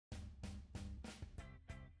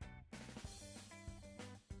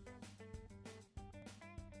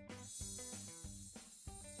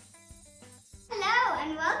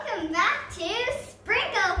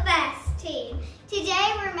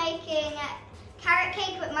carrot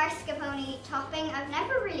cake with mascarpone topping. I've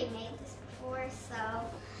never really made this before, so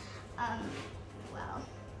well,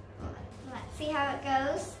 let's see how it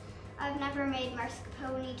goes. I've never made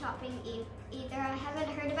mascarpone topping either. I haven't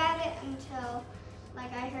heard about it until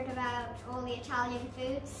like I heard about all the Italian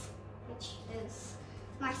foods, which is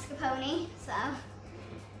mascarpone. So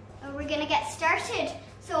we're gonna get started.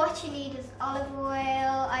 So what you need is olive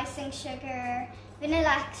oil, icing sugar,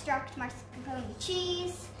 vanilla extract, mascarpone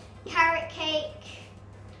cheese, carrot cake,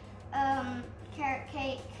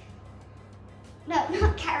 no,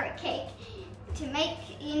 not carrot cake. To make,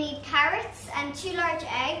 you need carrots and 2 large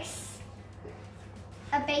eggs,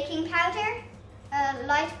 a baking powder,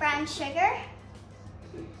 light brown sugar,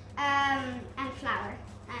 and flour,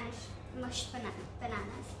 and mushed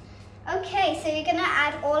bananas. Okay, so you're gonna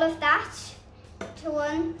add all of that to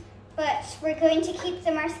one, but we're going to keep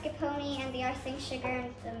the mascarpone and the icing sugar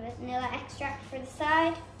and the vanilla extract for the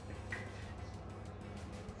side.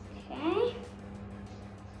 Okay.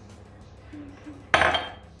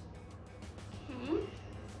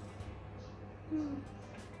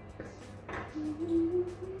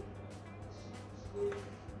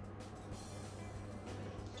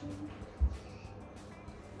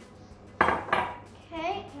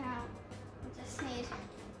 Okay, now we just need,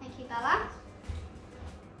 thank you Bella.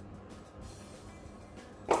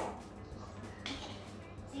 Okay,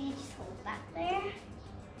 so you just hold that there.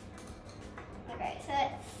 Okay, so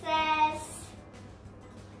it says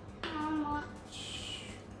how much?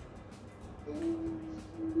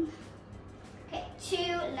 Okay, 2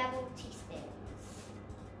 level teaspoons.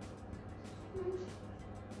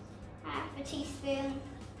 Half a teaspoon,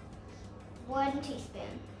 1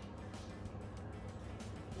 teaspoon.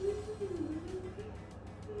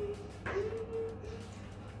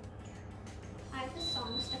 I have this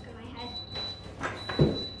song stuck in my head.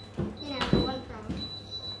 You know, the one from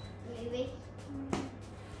the movie.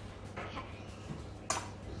 Okay.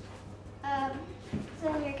 So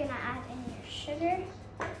you're gonna add in your sugar.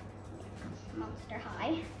 Monster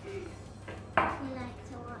High. We like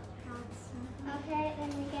to watch Monster. Okay, then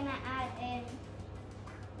we're gonna add in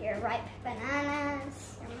your ripe bananas,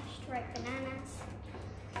 your mashed ripe bananas.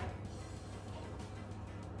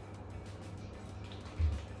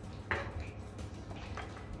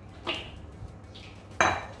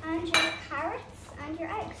 And your carrots and your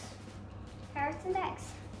eggs. Carrots and eggs.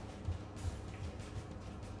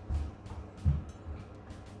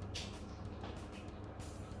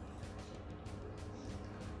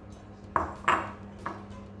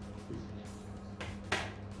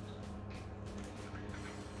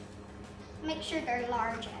 Make sure they're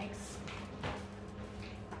large eggs.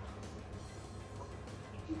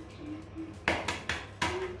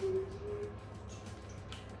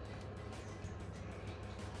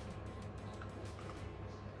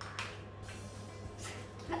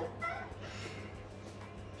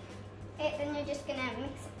 Okay, then you're just gonna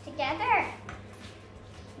mix it together.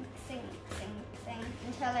 Mixing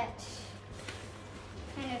until it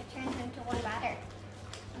kind of turns into one batter.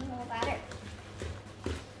 One whole batter.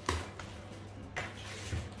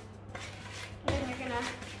 And then you're gonna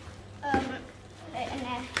put it in a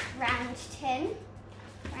round cake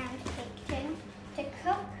tin, to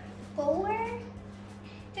cook for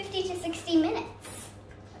 50 to 60 minutes.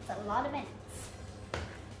 That's a lot of minutes.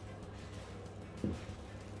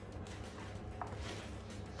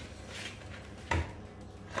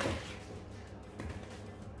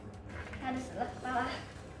 How does it look, Bella?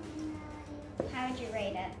 How would you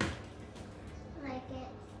rate it? Like it,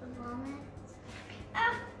 vomit.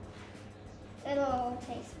 Ah, it'll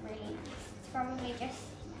taste really nice. It's probably just.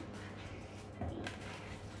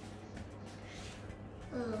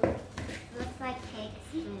 Ooh, looks like cake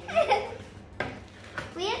spoon.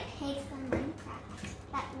 We have cakes on Minecraft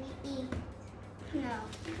that we eat. No.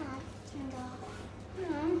 That turned off.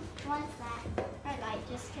 No. What's that? Our light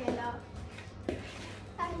just turned off.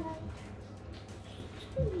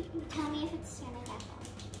 Tell me if it's turning back on.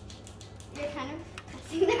 You're kind of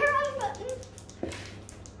pressing the wrong button.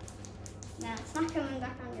 No, it's not coming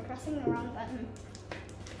back on. You're pressing the wrong button.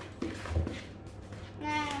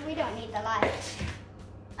 Nah, we don't need the light.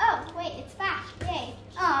 Oh, wait, it's back. Yay.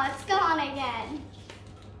 Oh, it's gone again.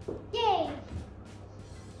 Yay.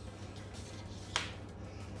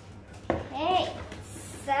 Okay,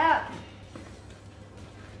 so.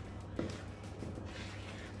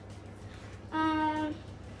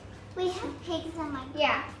 We have pigs on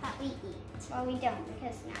Minecraft that we eat. Well, we don't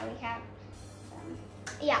because now we have.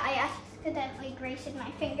 Yeah, I accidentally grated my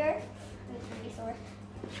finger. It was really sore.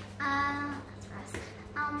 That's gross.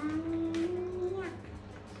 Yeah.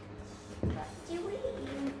 But do we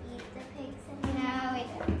even eat the pigs anymore? No, we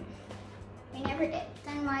don't. We never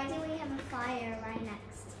why do we have a fire right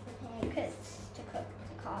next to the pig? Because to cook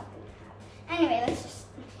the cod we have. Anyway,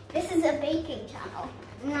 this is a baking channel,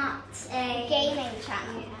 Not a gaming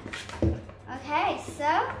channel. Yeah. Okay, so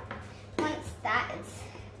once that is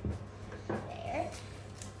there,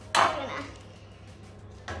 we're gonna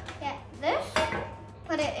get this,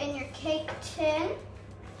 put it in your cake tin.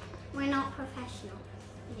 We're not professional.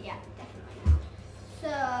 Yeah, definitely not.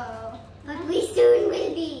 So, But we soon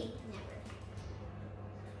will be.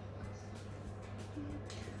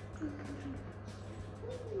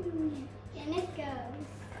 and it goes.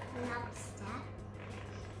 Lobster.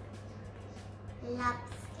 Lobster.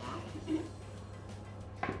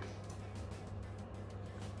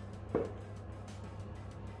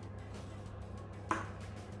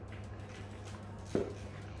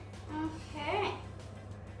 Okay.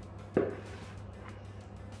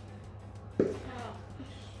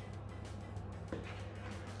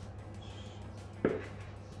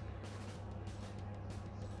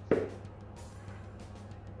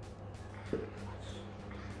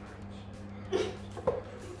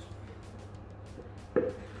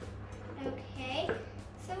 Okay,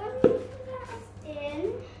 so when we put that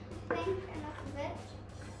in, I think enough of it.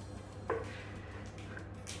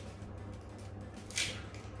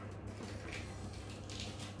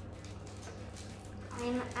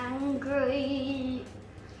 I'm angry.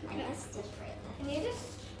 I missed it right Can you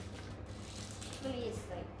just please,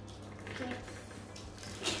 like, can you,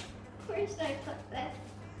 where should I put this?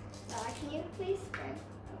 Can you please spread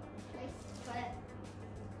a place to put it?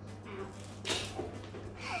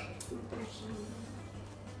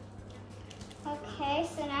 Okay,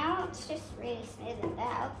 so now let's just really smooth it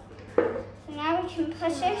out. So now we can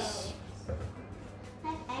push it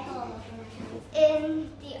That egg all over my hands.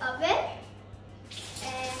 in the oven.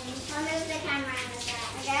 And I'll move the camera out of that.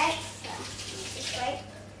 okay, so just wait.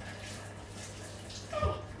 Okay,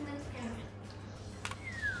 Move the camera.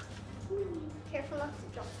 careful not to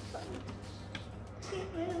drop the button. Keep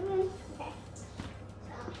moving. Okay.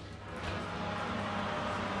 So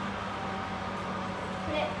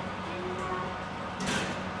put it in now.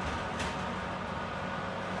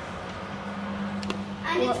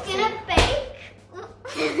 And it's gonna bake.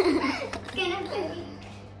 It's gonna bake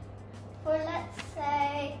for, let's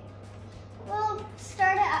say, we'll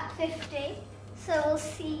start it at 50. So we'll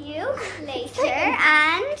see you later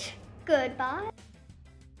and goodbye.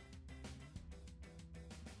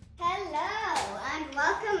 Hello and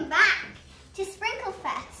welcome back to Sprinkle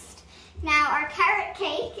Fest. Now our carrot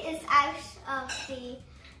cake is out of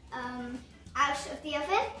the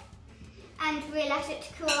oven, and we let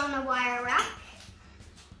it cool on a wire rack.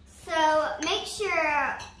 So make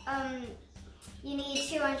sure you need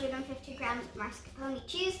 250 grams of mascarpone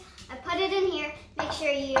cheese. I put it in here. Make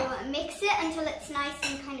sure you mix it until it's nice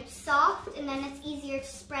and kind of soft, and then it's easier to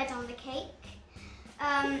spread on the cake.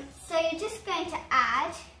 So you're just going to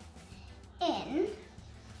add in,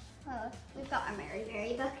 oh, we've got our Mary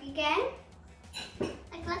Berry book again.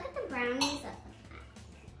 Like, look at the brownies at the back.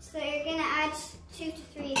 So you're gonna add 2 to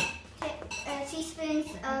 3 teaspoons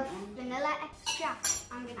of vanilla extract.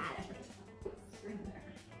 I'm gonna add it.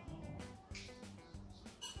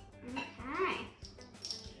 Okay.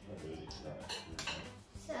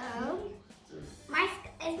 So,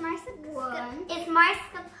 Is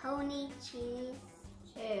mascarpone cheese?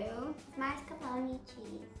 2, Mascarpone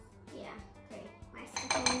cheese. yeah, 3.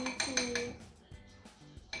 Mascarpone cheese.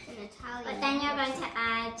 It's an Italian. But then you're going to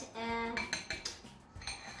add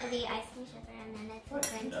the icing sugar, and then it's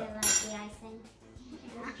going to like the icing.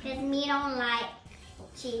 Because me don't like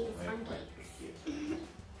cheese on cakes.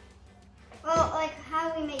 Well, like how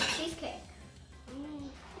we make cheesecake.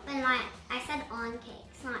 But like, I said on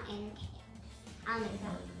cakes, not in cake. I'll make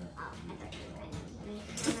that. Oh, I thought you were going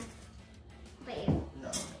to. But you.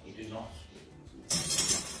 No, you did not.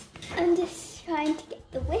 I'm just trying to get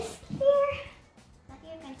the whisk here. I thought you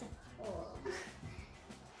were going to pull.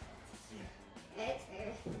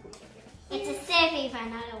 It's a sieve, but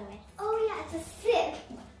not a whisk. Oh yeah, it's a sieve.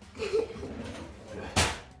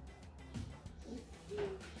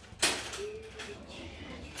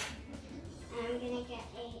 I'm gonna get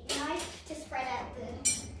a knife to spread out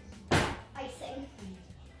the icing.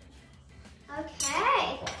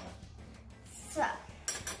 Okay. So,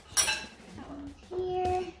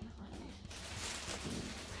 here.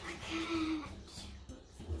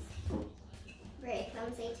 Very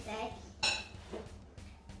clumsy today.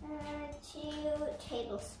 2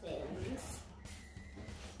 tablespoons.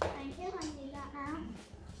 Thank you, I'll do that now.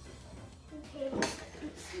 2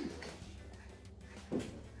 tablespoons.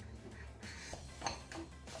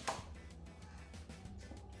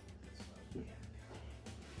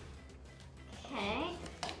 Okay.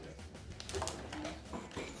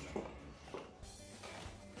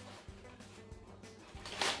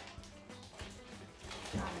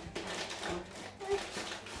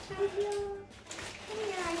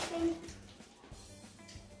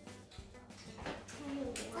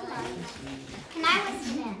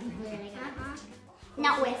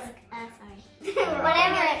 Not whisk. Sorry.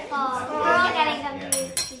 Whatever it's called. We're all getting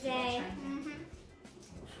confused today.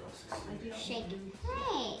 Shake.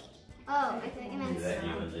 Hey. Oh, I thought you meant Do that, you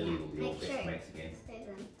and Lily will be all Make best sure. mates again.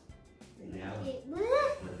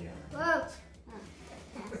 Whoa.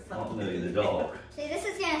 Not Lily the dog. So this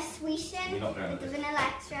is going to sweeten You're not going with the to vanilla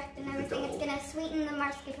extract and everything. It's going to sweeten the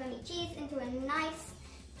mascarpone cheese into a nice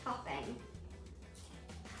topping.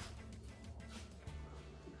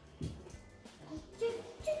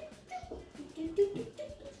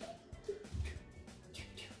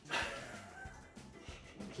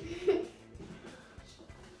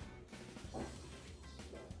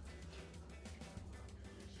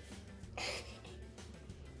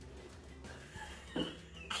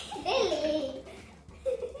 Billy!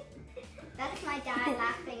 That's my dad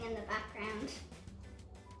laughing in the background.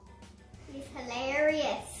 He's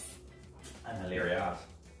hilarious. And hilarious.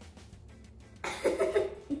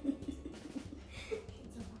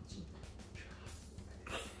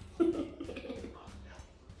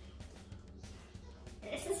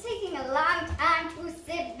 This is taking a long time to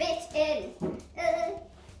sieve it in.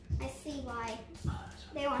 I see why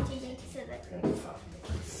they wanted me to sieve it.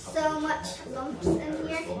 So much lumps in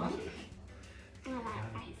here.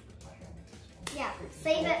 Yeah,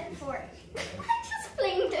 save it for. I just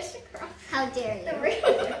flinged it across. How dare the you?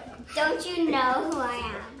 room. Don't you know who I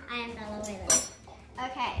am? I am Bella Withers.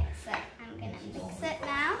 Okay, so I'm gonna mix it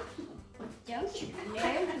now. Don't you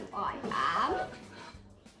know who I am?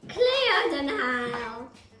 Cleo Donahue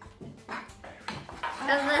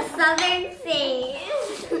of the Southern Seas.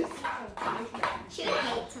 She would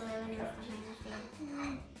hate to live in the Southern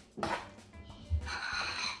Seas.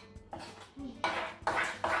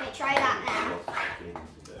 Okay, try that now.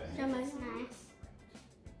 So much nice.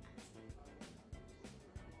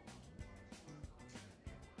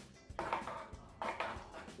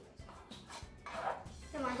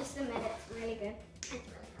 Come on, just a minute. It's really good. It's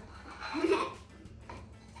really good.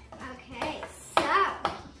 Okay, so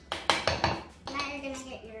now you're gonna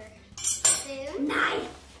get your spoon. Knife.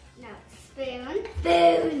 No, spoon.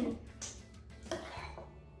 Spoon.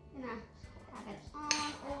 Gonna have it on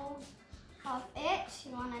all of it.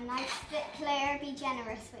 You want a nice thick layer. Be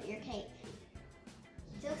generous with your cake.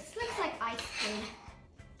 Just looks like ice cream.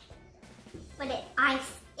 But it icing.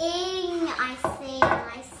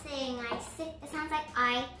 It sounds like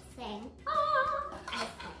I sing. Oh, I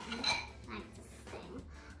sing. I like to sing.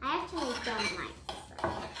 I actually don't like to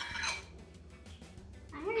sing.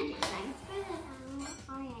 I heard you sing.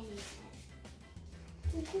 Oh yeah, you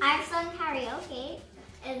did. I've sung karaoke.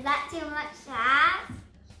 Is that too much to ask?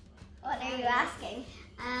 What are you asking?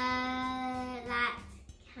 That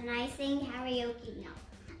can I sing karaoke? No,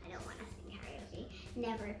 I don't want to sing karaoke.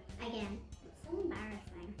 Never again. It's so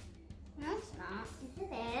embarrassing. No, it's not. Yes,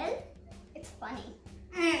 it is. It's funny.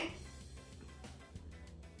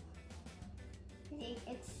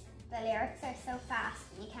 It's the lyrics are so fast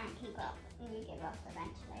and you can't keep up, and you give up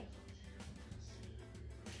eventually.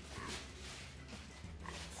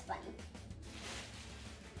 It's funny.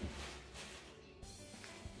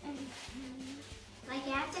 Like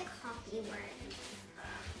you have to copy words.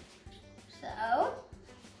 So,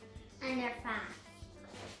 And they're fast.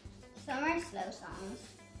 some are slow songs.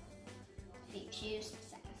 If you choose to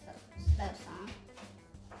sing a slow song.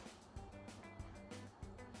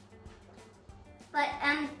 But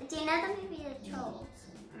do you know the movie The Trolls?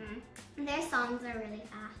 Their songs are really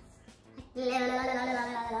fast.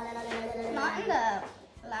 Not in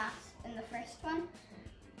in the first one.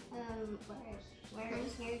 Where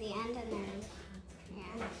it's near the end and there's,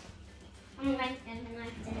 yeah. I'm going to spend the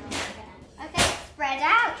night to Okay, spread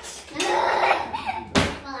out.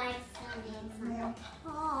 Well, I still need some.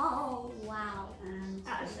 Oh, wow.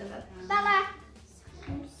 That was so good. Bella,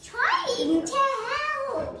 I'm trying to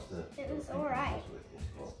help. it was alright.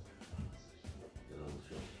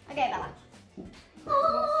 Okay, Bella.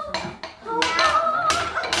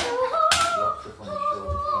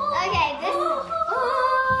 Okay, this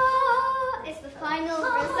is the final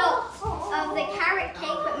result of the carrot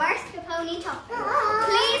cake with mascarpone topping.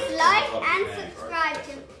 Please like and subscribe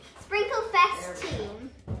to Sprinkle Fest team.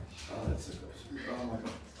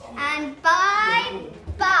 And bye.